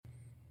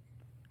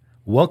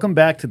Welcome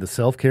back to the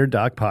Self-Care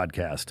Doc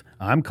Podcast.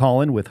 I'm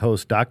Colin with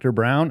host Dr.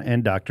 Brown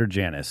and Dr.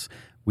 Janice.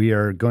 We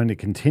are going to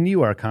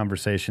continue our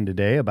conversation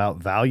today about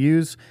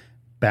values,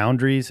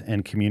 boundaries,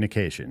 and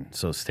communication.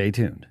 So stay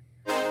tuned.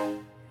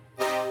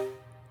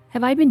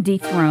 Have I been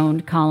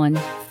dethroned, Colin?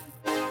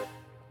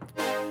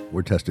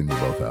 We're testing you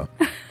both out.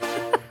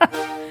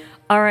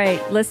 All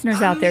right,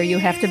 listeners out there, you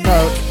have to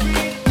vote.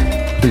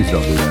 Please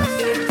don't do that.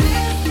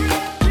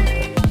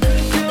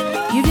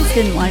 You just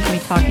didn't like me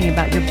talking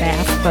about your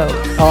bass boat.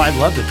 Oh, I'd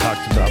love to talk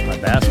about my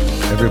bass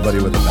boat. Everybody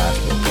with a bass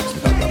boat wants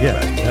to talk about Yeah,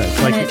 the bass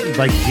boat. it's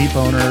like Jeep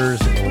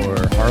owners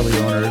or Harley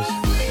owners.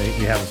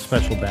 We have a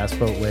special bass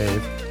boat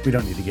wave. We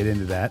don't need to get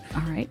into that.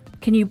 All right.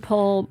 Can you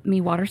pull me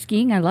water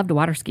skiing? I love to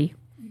water ski.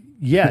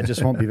 Yeah, it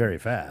just won't be very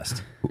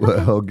fast.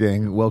 Well,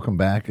 gang, welcome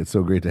back. It's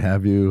so great to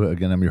have you.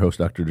 Again, I'm your host,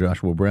 Dr.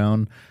 Joshua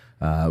Brown.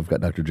 We've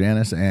got Dr.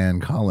 Janice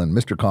and Colin,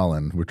 Mr.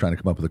 Colin. We're trying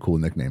to come up with a cool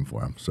nickname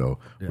for him, so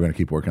we're going to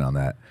keep working on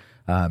that.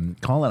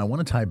 Colin, I want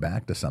to tie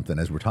back to something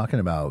as we're talking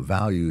about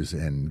values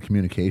and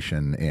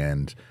communication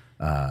and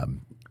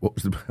what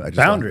was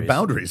Boundaries.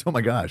 Boundaries. Oh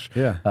my gosh.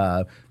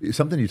 Yeah.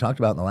 Something you talked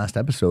about in the last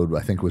episode,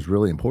 I think, was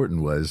really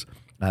important. Was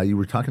you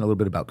were talking a little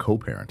bit about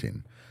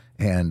co-parenting,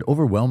 and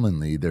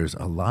overwhelmingly, there's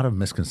a lot of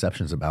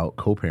misconceptions about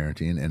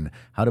co-parenting and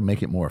how to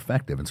make it more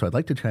effective. And so, I'd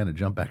like to kind of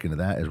jump back into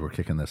that as we're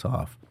kicking this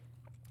off.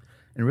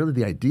 And really,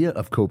 the idea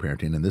of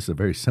co-parenting, and this is a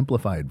very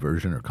simplified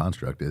version or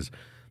construct, is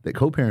that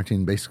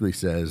co-parenting basically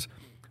says,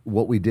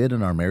 what we did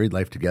in our married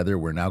life together,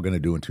 we're now going to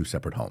do in two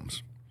separate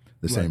homes.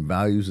 The same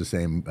values, the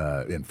same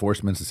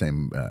enforcements, the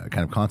same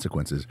kind of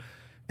consequences.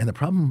 And the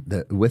problem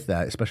with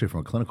that, especially from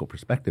a clinical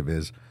perspective,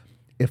 is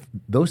if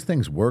those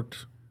things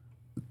worked,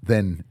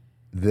 then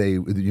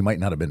you might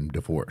not have been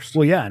divorced.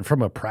 Well, yeah, and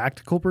from a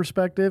practical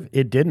perspective,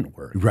 it didn't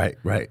work.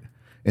 Right.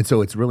 And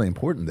so it's really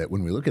important that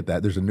when we look at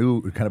that, there's a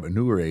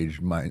newer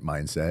age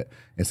mindset.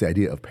 It's the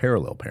idea of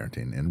parallel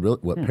parenting. And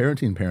what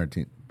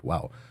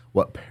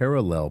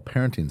parallel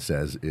parenting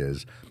says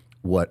is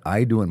what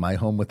I do in my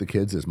home with the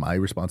kids is my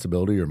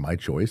responsibility or my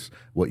choice.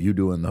 What you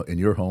do in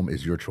your home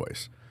is your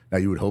choice. Now,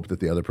 you would hope that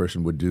the other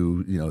person would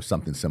do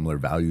something similar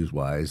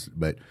values-wise,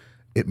 but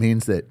it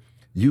means that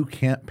you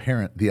can't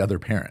parent the other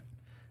parent.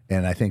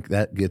 And I think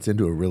that gets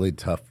into a really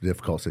tough,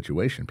 difficult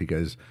situation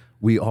because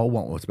we all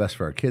want what's best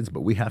for our kids,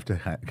 but we have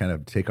to kind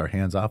of take our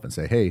hands off and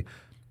say, hey,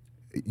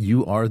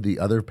 you are the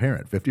other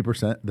parent,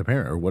 50% the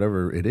parent or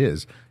whatever it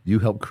is. You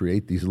help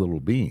create these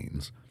little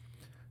beings.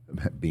 And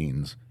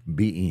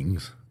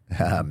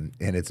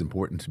it's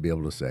important to be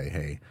able to say,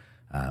 hey,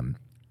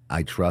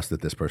 I trust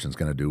that this person's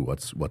going to do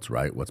what's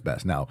right, what's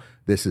best. Now,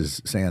 this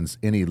is sans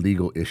any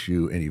legal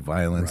issue, any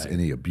violence,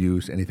 any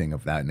abuse, anything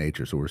of that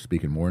nature. So we're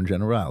speaking more in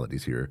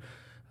generalities here.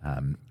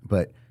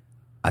 But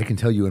I can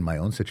tell you in my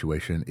own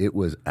situation, it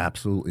was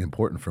absolutely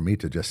important for me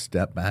to just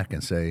step back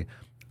and say,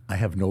 I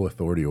have no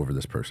authority over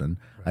this person.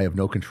 I have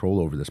no control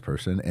over this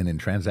person. And in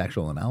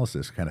transactional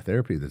analysis kind of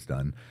therapy that's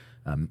done,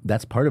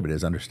 that's part of it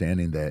is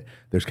understanding that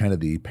there's kind of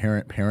the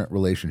parent-parent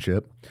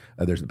relationship,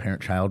 there's the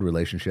parent-child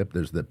relationship,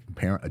 there's the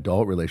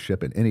parent-adult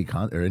relationship in any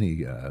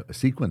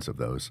sequence of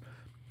those.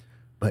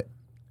 But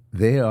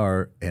they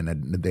are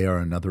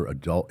another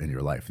adult in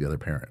your life, the other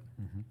parent.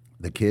 Mm-hmm.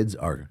 The kids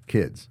are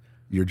kids.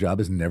 Your job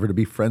is never to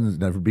be friends,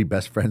 never be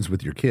best friends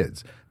with your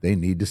kids. They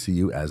need to see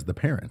you as the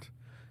parent.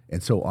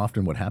 And so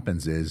often what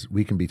happens is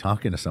we can be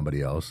talking to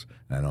somebody else,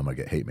 and I know I'm going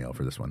to get hate mail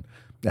for this one,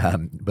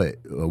 but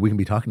we can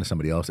be talking to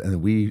somebody else, and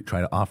then we try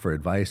to offer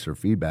advice or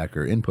feedback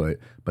or input,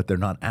 but they're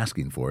not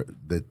asking for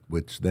it,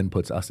 which then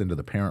puts us into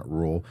the parent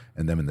role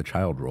and them in the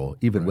child role,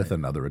 even with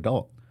another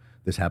adult.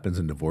 This happens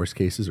in divorce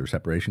cases or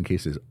separation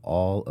cases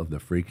all of the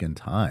freaking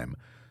time.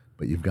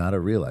 But you've got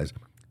to realize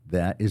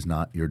that is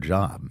not your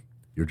job.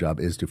 Your job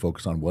is to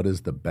focus on what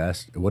is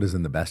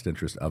in the best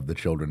interest of the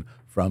children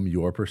from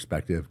your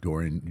perspective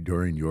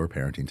during your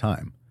parenting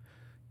time.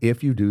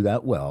 If you do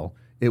that well,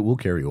 it will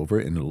carry over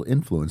and it will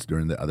influence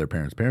during the other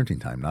parent's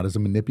parenting time, not as a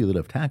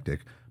manipulative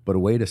tactic, but a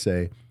way to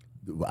say,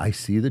 I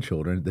see the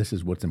children. This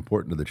is what's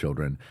important to the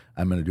children.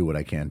 I'm going to do what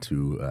I can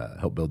to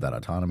help build that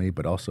autonomy,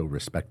 but also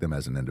respect them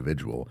as an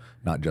individual,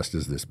 not just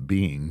as this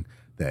being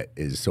that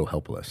is so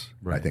helpless.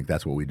 Right. I think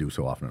that's what we do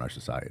so often in our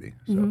society.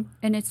 So. Mm-hmm.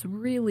 And it's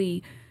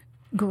really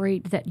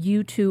great that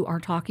you two are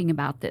talking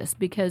about this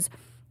because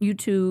you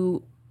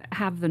two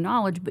have the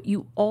knowledge, but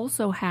you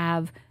also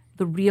have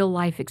the real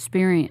life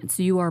experience.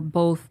 You are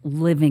both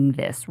living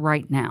this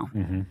right now.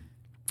 Mm-hmm.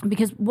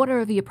 Because what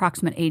are the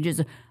approximate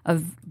ages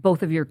of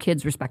both of your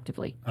kids,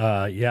 respectively?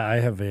 Yeah, I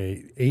have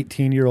a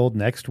 18-year-old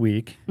next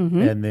week,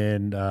 and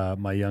then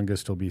my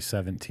youngest will be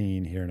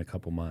 17 here in a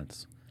couple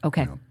months.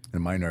 Okay.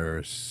 And mine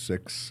are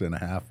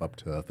 6.5 up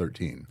to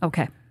 13.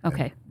 Okay.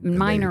 And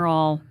mine are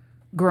all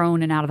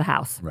grown and out of the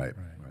house. Right.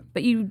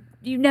 But you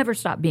never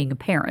stop being a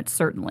parent,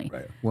 certainly.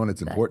 Right. Well, and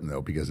it's important,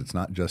 though, because it's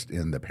not just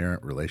in the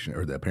parent relation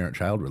or the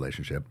parent-child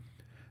relationship.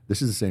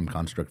 This is the same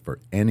construct for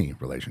any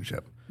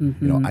relationship.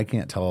 Mm-hmm. I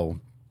can't tell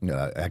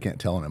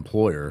an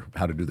employer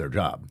how to do their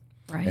job.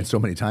 Right. And so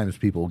many times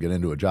people get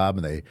into a job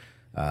and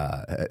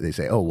they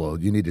say, oh, well,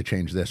 you need to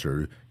change this,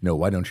 or,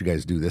 why don't you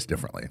guys do this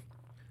differently?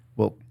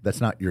 Well, that's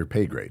not your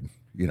pay grade.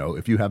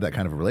 If you have that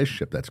kind of a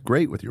relationship, that's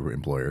great with your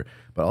employer,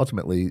 but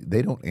ultimately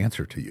they don't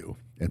answer to you.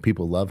 And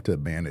people love to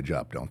manage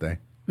up, don't they?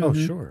 Oh,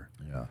 sure.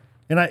 Yeah.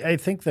 And I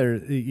think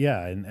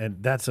and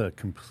that's a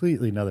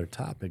completely another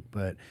topic,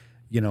 but,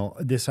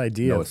 this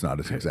idea No, it's not.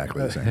 It's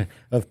exactly the same.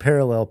 of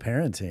parallel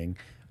parenting,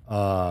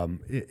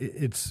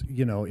 it's,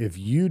 if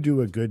you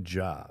do a good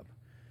job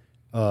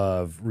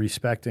of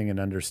respecting and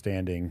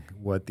understanding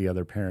what the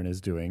other parent is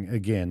doing,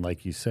 again,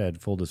 like you said,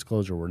 full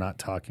disclosure, we're not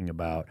talking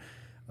about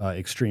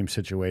extreme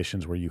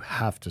situations where you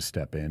have to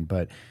step in,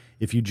 but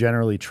if you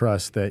generally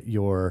trust that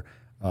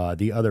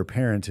the other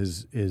parent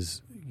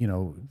is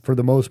for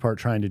the most part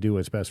trying to do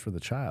what's best for the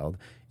child,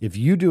 if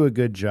you do a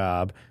good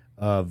job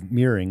of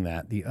mirroring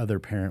that, the other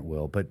parent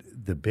will. But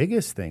the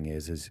biggest thing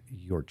is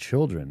your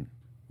children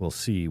will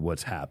see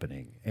what's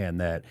happening, and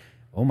that,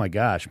 oh my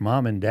gosh,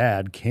 mom and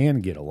dad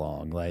can get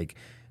along. Like,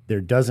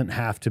 there doesn't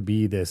have to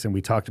be this. And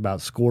we talked about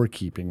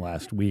scorekeeping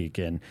last week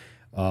and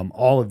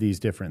all of these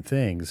different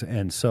things.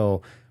 And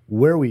so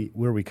where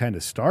we kind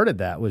of started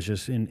that was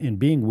just in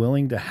being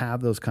willing to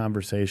have those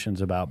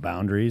conversations about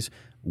boundaries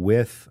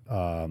with,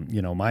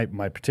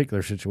 my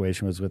particular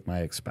situation was with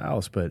my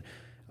ex-spouse, but,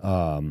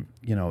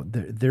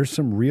 there's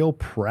some real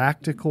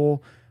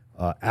practical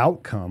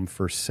outcome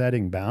for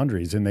setting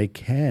boundaries, and they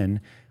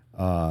can,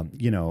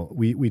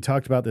 we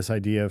talked about this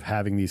idea of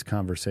having these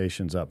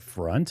conversations up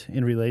front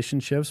in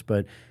relationships,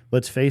 but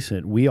let's face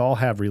it, we all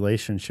have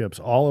relationships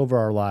all over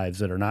our lives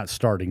that are not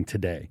starting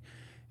today.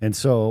 And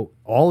so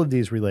all of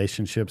these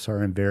relationships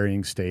are in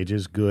varying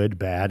stages, good,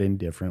 bad,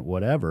 indifferent,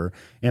 whatever.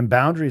 And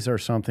boundaries are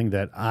something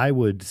that I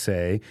would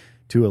say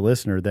to a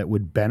listener that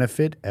would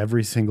benefit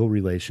every single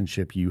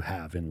relationship you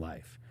have in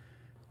life.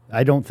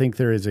 I don't think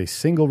there is a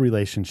single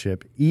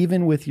relationship,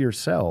 even with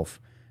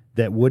yourself,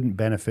 that wouldn't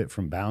benefit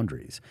from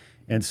boundaries.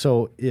 And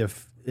so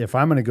if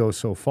I'm going to go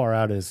so far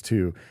out as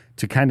to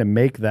kind of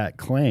make that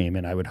claim,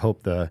 and I would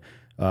hope the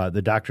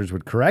doctors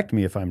would correct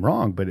me if I'm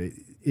wrong, but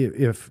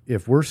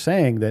if we're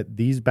saying that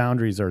these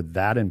boundaries are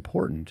that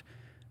important,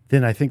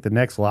 then I think the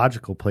next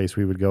logical place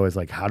we would go is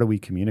like, how do we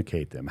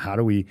communicate them? How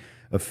do we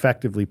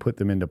effectively put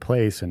them into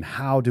place? And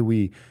how do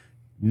we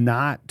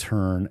not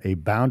turn a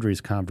boundaries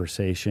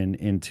conversation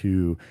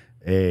into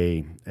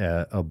a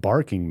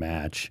barking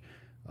match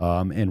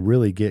and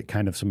really get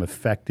kind of some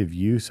effective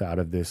use out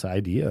of this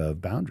idea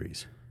of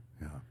boundaries?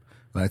 Yeah.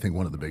 And I think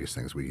one of the biggest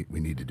things we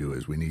need to do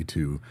is we need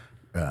to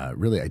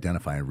really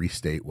identify and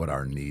restate what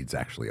our needs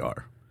actually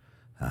are.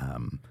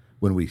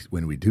 When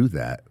we do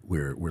that,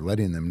 we're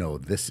letting them know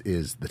this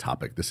is the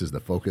topic, this is the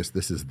focus,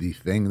 this is the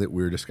thing that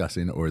we're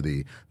discussing, or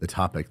the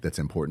topic that's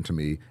important to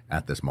me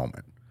at this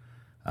moment.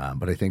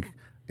 But I think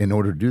in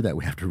order to do that,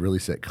 we have to really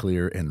set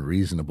clear and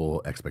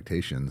reasonable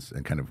expectations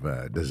and kind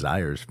of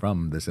desires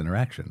from this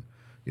interaction.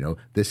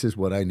 This is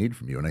what I need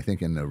from you. And I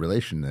think in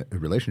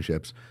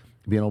relationships,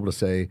 being able to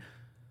say,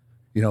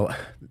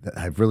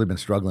 I've really been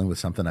struggling with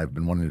something I've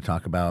been wanting to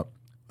talk about.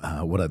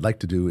 What I'd like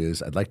to do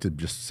is I'd like to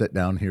just sit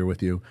down here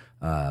with you,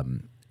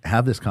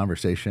 have this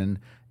conversation,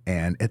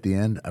 and at the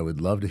end, I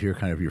would love to hear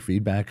kind of your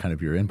feedback, kind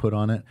of your input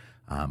on it.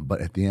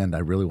 But at the end, I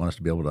really want us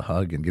to be able to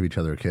hug and give each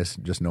other a kiss,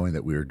 just knowing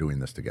that we are doing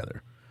this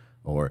together.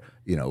 Or,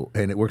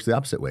 and it works the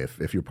opposite way.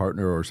 If your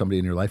partner or somebody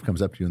in your life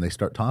comes up to you and they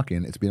start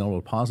talking, it's being able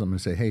to pause them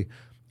and say, hey,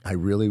 I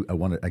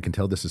can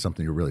tell this is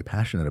something you're really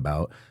passionate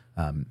about.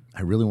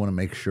 I really want to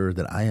make sure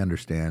that I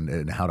understand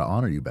and how to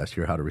honor you best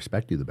here, how to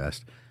respect you the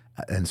best.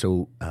 And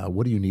so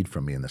what do you need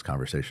from me in this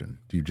conversation?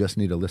 Do you just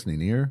need a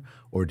listening ear,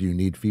 or do you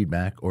need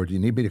feedback, or do you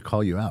need me to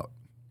call you out?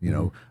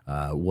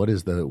 What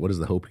is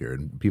the hope here?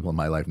 And people in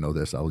my life know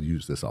this. I'll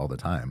use this all the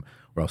time,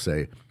 where I'll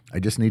say, I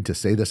just need to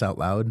say this out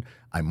loud.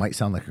 I might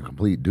sound like a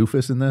complete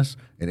doofus in this,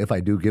 and if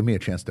I do, give me a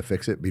chance to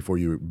fix it before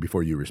you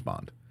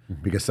respond.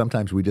 Mm-hmm. Because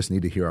sometimes we just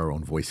need to hear our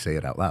own voice say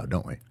it out loud,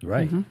 don't we?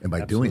 Right. Mm-hmm. And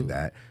by doing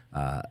that,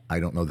 I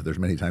don't know that there's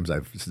many times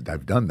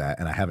I've done that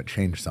and I haven't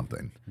changed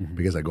something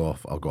because I'll go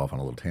off on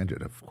a little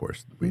tangent. Of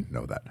course, we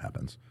know that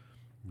happens.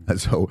 And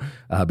so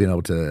being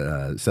able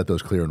to set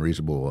those clear and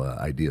reasonable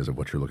ideas of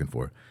what you're looking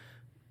for.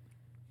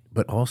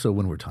 But also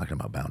when we're talking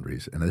about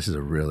boundaries, and this is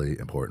a really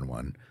important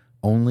one,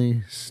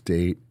 only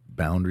state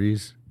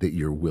boundaries that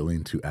you're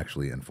willing to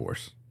actually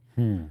enforce.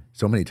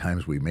 So many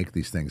times we make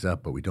these things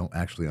up, but we don't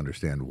actually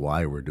understand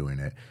why we're doing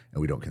it, and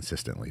we don't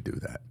consistently do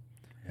that.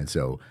 And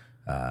so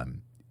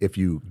if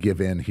you give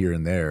in here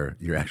and there,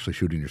 you're actually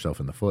shooting yourself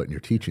in the foot, and you're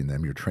teaching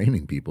them, you're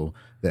training people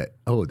that,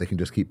 they can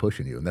just keep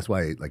pushing you. And that's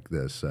why like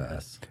this,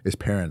 as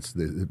parents,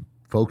 the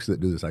folks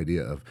that do this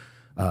idea of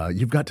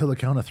you've got till the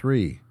count of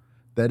 3.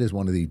 That is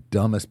one of the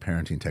dumbest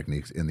parenting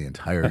techniques in the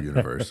entire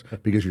universe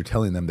because you're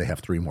telling them they have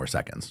 3 more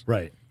seconds.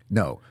 Right.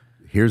 No,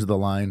 here's the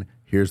line.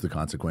 Here's the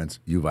consequence.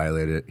 You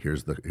violated it.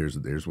 Here's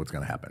what's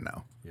going to happen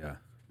now. Yeah.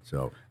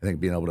 So I think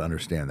being able to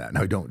understand that.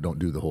 Now, don't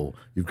do the whole,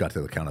 you've got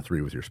to the count of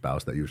 3 with your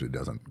spouse. That usually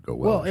doesn't go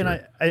well. Well,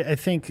 and I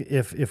think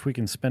if we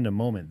can spend a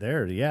moment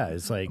there,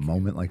 it's like. A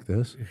moment like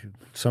this?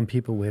 Some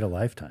people wait a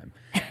lifetime.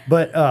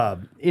 But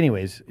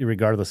anyways,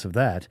 regardless of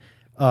that,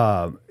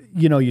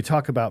 You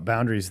talk about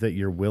boundaries that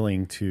you're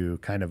willing to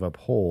kind of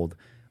uphold,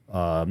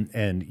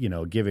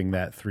 and giving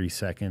that 3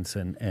 seconds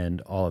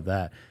and all of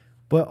that,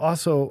 but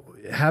also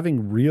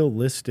having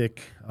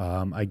realistic,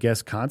 I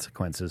guess,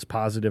 consequences,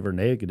 positive or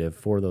negative,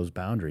 for those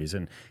boundaries.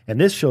 And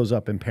this shows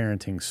up in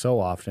parenting so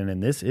often,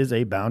 and this is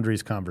a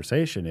boundaries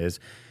conversation. Is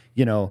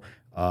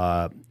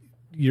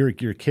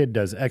your kid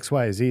does X,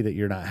 Y, Z that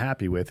you're not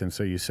happy with, and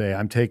so you say,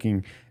 I'm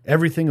taking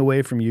everything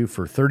away from you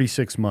for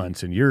 36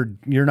 months, and you're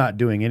not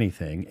doing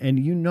anything. And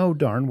you know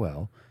darn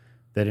well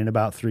that in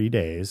about 3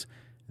 days,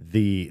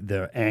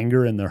 the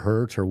anger and the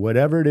hurt or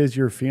whatever it is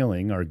you're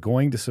feeling are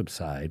going to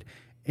subside.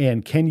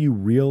 And can you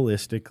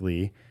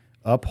realistically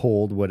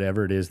uphold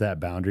whatever it is that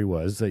boundary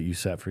was that you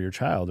set for your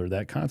child, or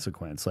that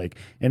consequence?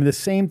 And the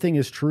same thing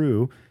is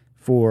true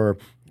for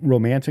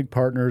romantic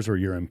partners or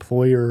your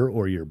employer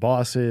or your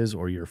bosses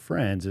or your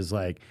friends. Is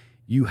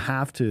you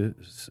have to,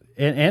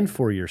 and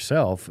for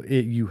yourself,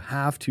 you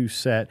have to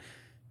set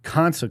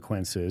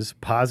consequences,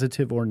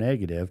 positive or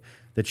negative,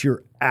 that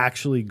you're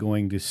actually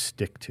going to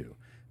stick to.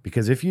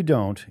 Because if you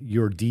don't,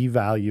 you're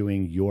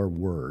devaluing your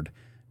word,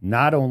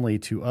 not only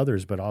to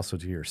others, but also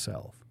to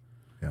yourself.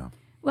 Yeah.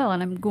 Well,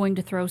 and I'm going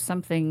to throw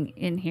something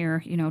in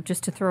here,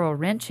 just to throw a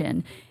wrench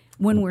in.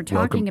 When we're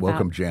talking about...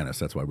 Welcome, Janice.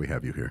 That's why we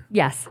have you here.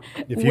 Yes.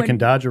 If you can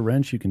dodge a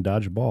wrench, you can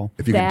dodge a ball.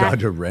 If you can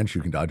dodge a wrench,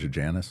 you can dodge a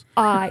Janice.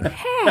 Hey,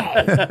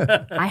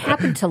 I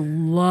happen to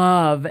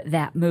love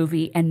that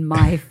movie, and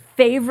my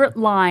favorite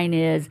line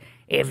is,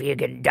 if you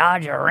can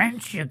dodge a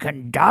wrench, you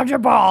can dodge a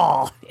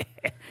ball.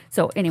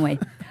 So anyway,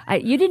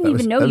 you didn't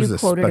even know you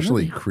quoted a movie.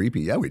 Especially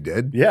creepy. Yeah, we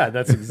did.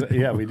 Yeah,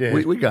 yeah, we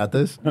did. We got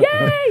this.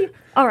 Yay!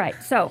 All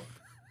right, so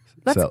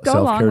let's go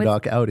along Self-care with...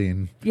 doc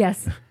outing.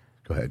 Yes.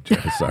 Go ahead,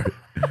 Janice. Sorry.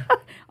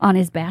 On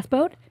his bass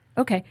boat?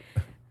 Okay.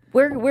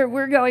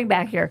 We're going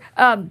back here.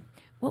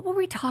 What were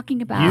we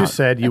talking about? You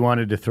said you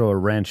wanted to throw a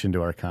wrench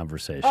into our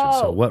conversation.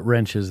 So what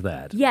wrench is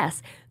that?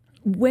 Yes.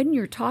 When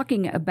you're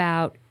talking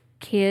about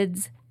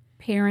kids,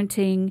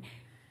 parenting,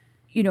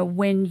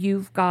 when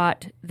you've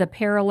got the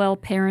parallel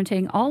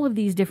parenting, all of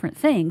these different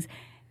things,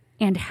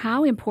 and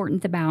how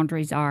important the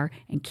boundaries are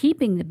and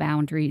keeping the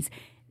boundaries,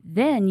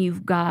 then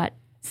you've got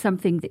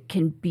something that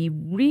can be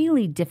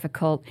really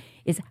difficult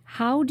is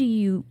how do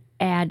you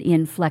add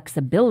in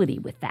flexibility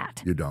with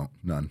that? You don't.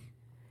 None.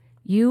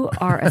 You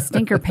are a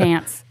stinker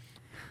pants.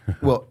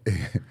 Well,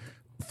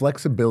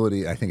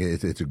 flexibility, I think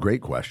it's a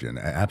great question.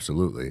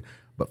 Absolutely.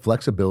 But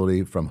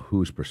flexibility from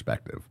whose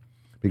perspective?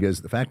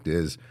 Because the fact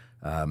is,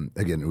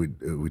 again,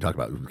 we talk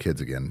about kids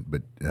again,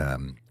 but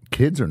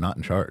kids are not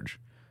in charge.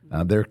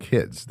 They're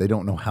kids. They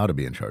don't know how to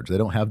be in charge. They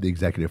don't have the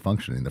executive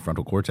functioning. The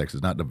frontal cortex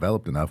is not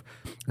developed enough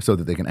so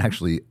that they can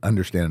actually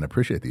understand and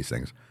appreciate these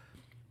things.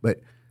 But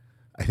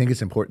I think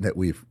it's important that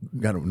we've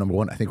got to, number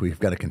one, I think we've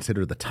got to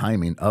consider the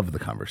timing of the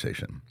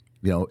conversation.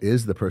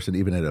 Is the person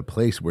even at a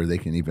place where they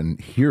can even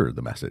hear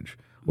the message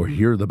or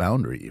hear the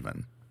boundary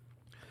even?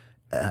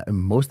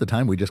 Most of the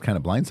time, we just kind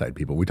of blindside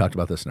people. We talked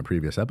about this in a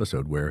previous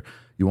episode where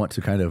you want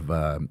to kind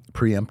of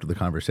preempt the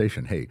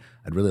conversation. Hey,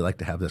 I'd really like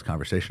to have this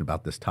conversation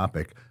about this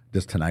topic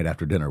just tonight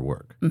after dinner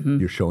work. Mm-hmm.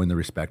 You're showing the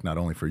respect not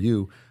only for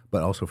you,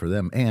 but also for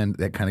them. And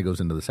that kind of goes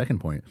into the second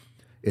point.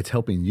 It's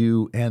helping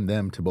you and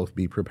them to both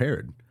be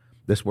prepared.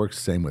 This works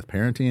the same with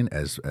parenting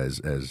as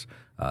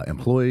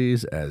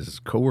employees, as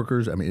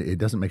coworkers. I mean, it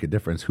doesn't make a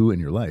difference who in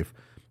your life.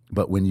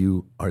 But when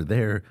you are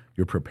there,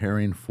 you're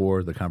preparing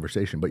for the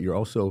conversation, but you're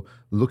also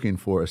looking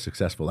for a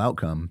successful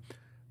outcome.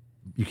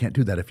 You can't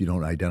do that if you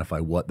don't identify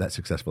what that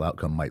successful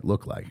outcome might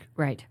look like.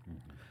 Right.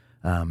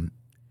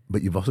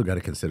 But you've also got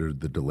to consider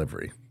the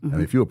delivery. Mm-hmm. I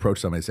mean, if you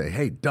approach somebody and say,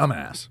 hey,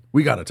 dumbass,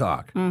 we got to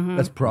talk,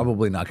 that's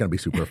probably not going to be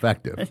super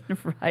effective.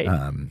 Right.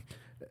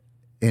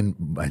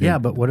 And I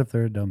think, but what if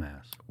they're a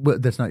dumbass? Well,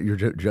 that's not your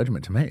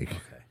judgment to make. Okay.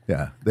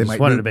 Yeah, they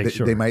wanted to make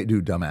sure. They might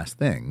do dumbass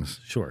things.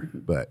 Sure,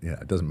 but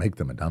it doesn't make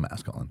them a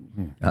dumbass,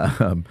 Colin.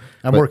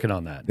 I'm working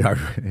on that.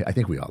 I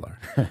think we all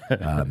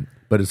are.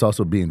 But it's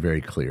also being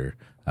very clear.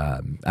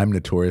 I'm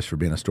notorious for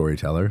being a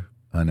storyteller.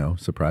 I know,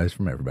 surprise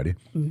from everybody.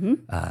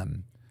 Mm-hmm.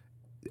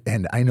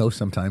 And I know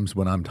sometimes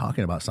when I'm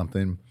talking about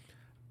something,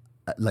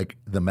 like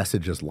the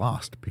message is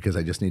lost because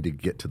I just need to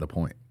get to the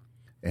point.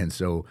 And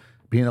so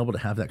being able to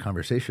have that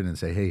conversation and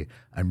say, hey,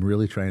 I'm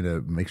really trying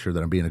to make sure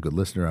that I'm being a good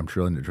listener. I'm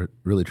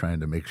really trying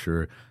to make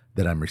sure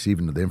that I'm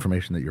receiving the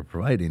information that you're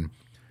providing.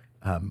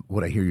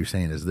 What I hear you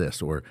saying is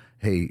this, or,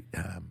 hey,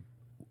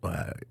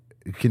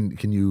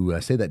 can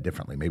you say that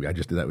differently? Maybe I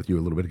just did that with you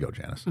a little bit ago,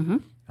 Janice.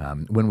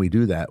 Mm-hmm. When we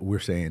do that, we're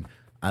saying,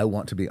 I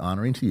want to be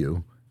honoring to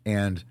you.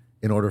 And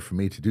in order for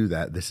me to do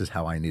that, this is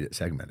how I need it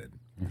segmented.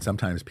 Mm-hmm.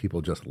 Sometimes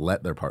people just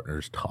let their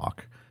partners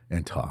talk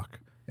and talk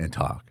and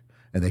talk,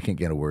 and they can't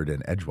get a word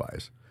in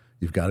edgewise.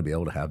 You've got to be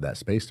able to have that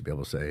space to be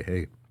able to say,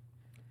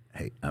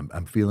 hey,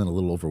 I'm feeling a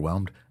little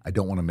overwhelmed. I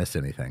don't want to miss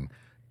anything.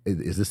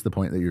 Is this the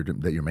point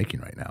that you're making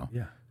right now?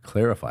 Yeah.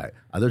 Clarify it.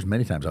 There's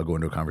many times I'll go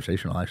into a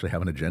conversation, I'll actually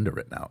have an agenda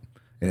written out.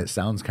 And it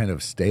sounds kind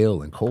of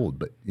stale and cold,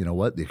 but you know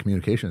what? The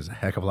communication is a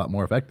heck of a lot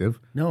more effective.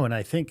 No, and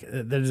I think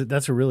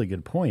that's a really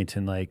good point.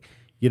 And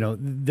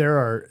there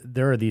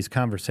are these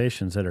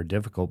conversations that are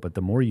difficult, but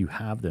the more you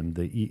have them,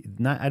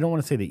 I don't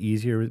want to say the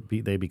easier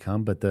they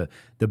become, but the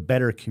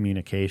better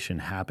communication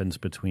happens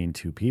between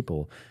two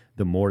people,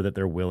 the more that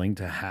they're willing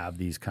to have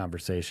these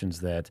conversations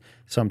that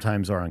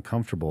sometimes are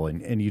uncomfortable.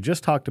 And you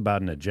just talked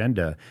about an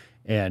agenda,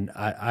 and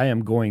I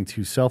am going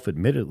to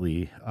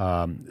self-admittedly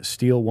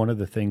steal one of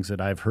the things that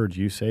I've heard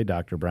you say,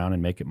 Dr. Brown,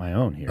 and make it my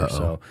own here.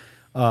 Uh-oh.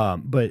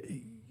 So, but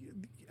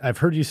I've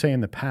heard you say in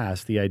the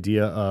past the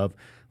idea of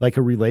like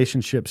a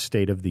relationship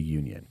state of the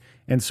union.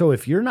 And so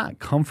if you're not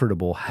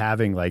comfortable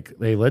having like,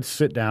 hey, let's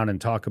sit down and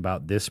talk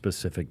about this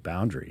specific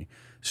boundary,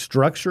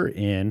 structure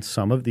in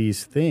some of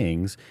these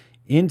things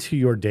into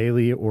your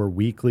daily or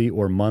weekly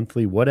or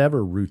monthly,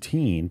 whatever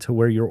routine to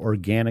where you're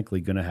organically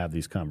going to have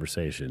these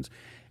conversations.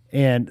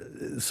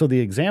 And so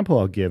the example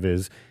I'll give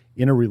is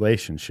in a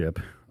relationship,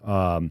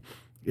 a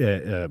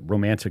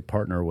romantic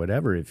partner or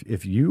whatever,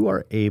 if you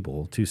are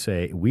able to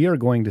say, we are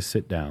going to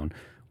sit down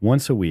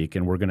once a week,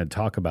 and we're going to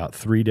talk about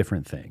 3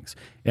 different things.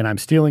 And I'm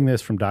stealing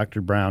this from Dr.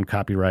 Brown,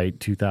 copyright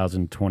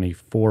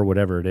 2024,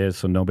 whatever it is,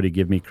 so nobody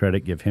give me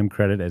credit, give him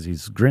credit as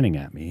he's grinning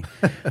at me.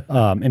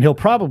 And he'll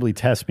probably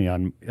test me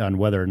on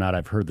whether or not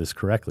I've heard this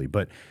correctly.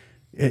 But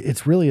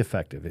it's really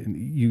effective. And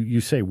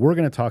you say, we're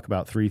going to talk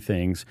about 3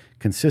 things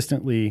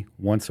consistently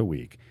once a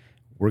week.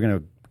 We're going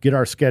to get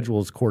our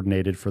schedules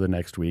coordinated for the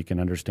next week and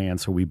understand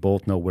so we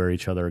both know where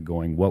each other are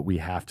going, what we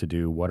have to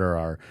do, what are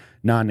our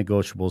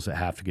non-negotiables that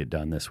have to get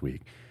done this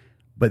week.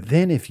 But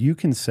then if you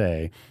can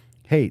say,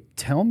 hey,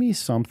 tell me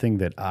something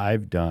that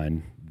I've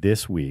done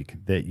this week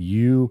that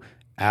you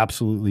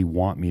absolutely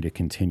want me to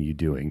continue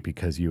doing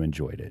because you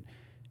enjoyed it.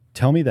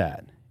 Tell me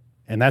that.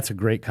 And that's a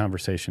great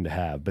conversation to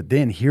have. But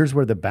then here's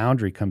where the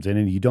boundary comes in,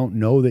 and you don't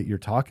know that you're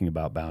talking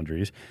about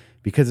boundaries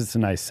because it's a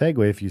nice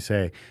segue if you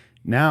say,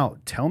 now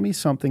tell me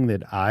something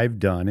that I've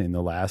done in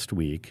the last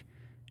week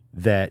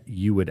that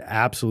you would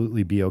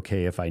absolutely be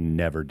okay if I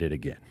never did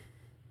again.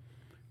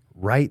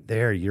 Right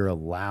there, you're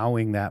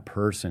allowing that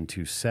person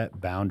to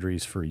set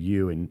boundaries for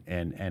you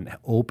and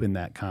open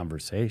that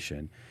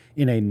conversation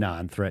in a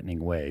non-threatening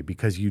way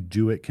because you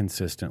do it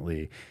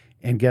consistently.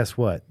 And guess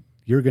what?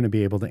 You're going to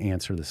be able to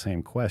answer the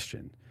same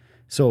question.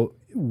 So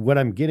what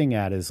I'm getting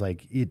at is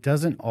like, it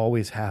doesn't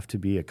always have to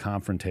be a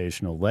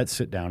confrontational, let's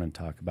sit down and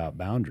talk about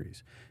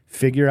boundaries.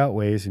 Figure out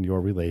ways in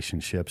your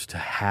relationships to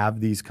have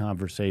these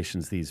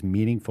conversations, these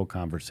meaningful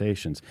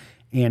conversations,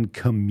 and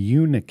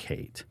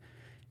communicate.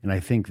 And I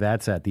think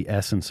that's at the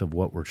essence of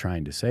what we're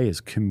trying to say is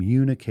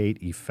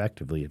communicate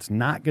effectively. It's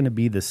not going to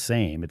be the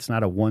same. It's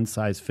not a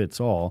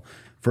one-size-fits-all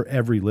for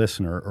every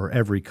listener or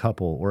every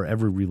couple or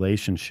every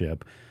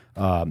relationship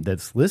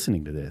that's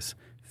listening to this.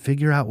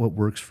 Figure out what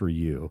works for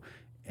you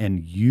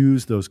and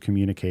use those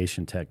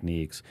communication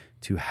techniques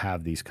to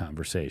have these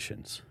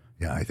conversations.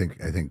 Yeah, I think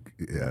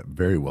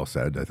very well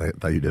said. I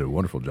thought you did a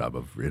wonderful job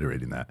of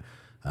reiterating that.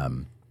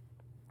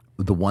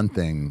 The one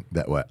thing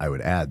that I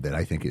would add that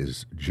I think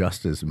is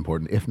just as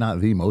important, if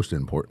not the most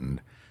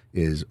important,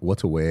 is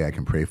what's a way I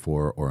can pray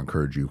for or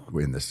encourage you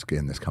in this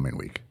coming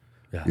week.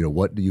 Yeah.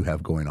 What do you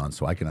have going on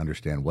so I can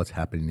understand what's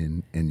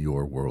happening in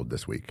your world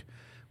this week?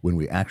 When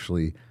we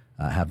actually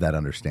have that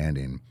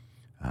understanding,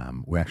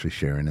 we're actually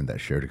sharing in that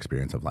shared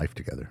experience of life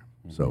together.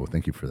 Mm-hmm. So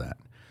thank you for that.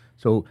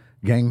 So,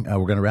 gang,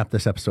 we're going to wrap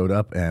this episode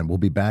up, and we'll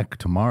be back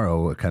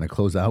tomorrow, kind of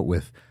close out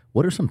with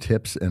what are some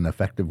tips and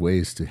effective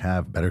ways to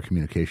have better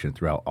communication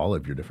throughout all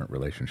of your different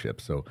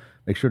relationships. So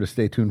make sure to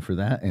stay tuned for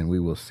that, and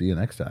we will see you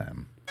next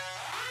time.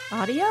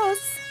 Adios.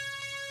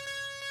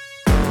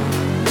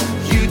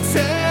 You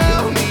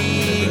tell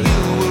me you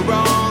were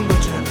wrong,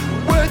 but your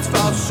words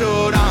fall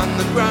short on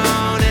the ground.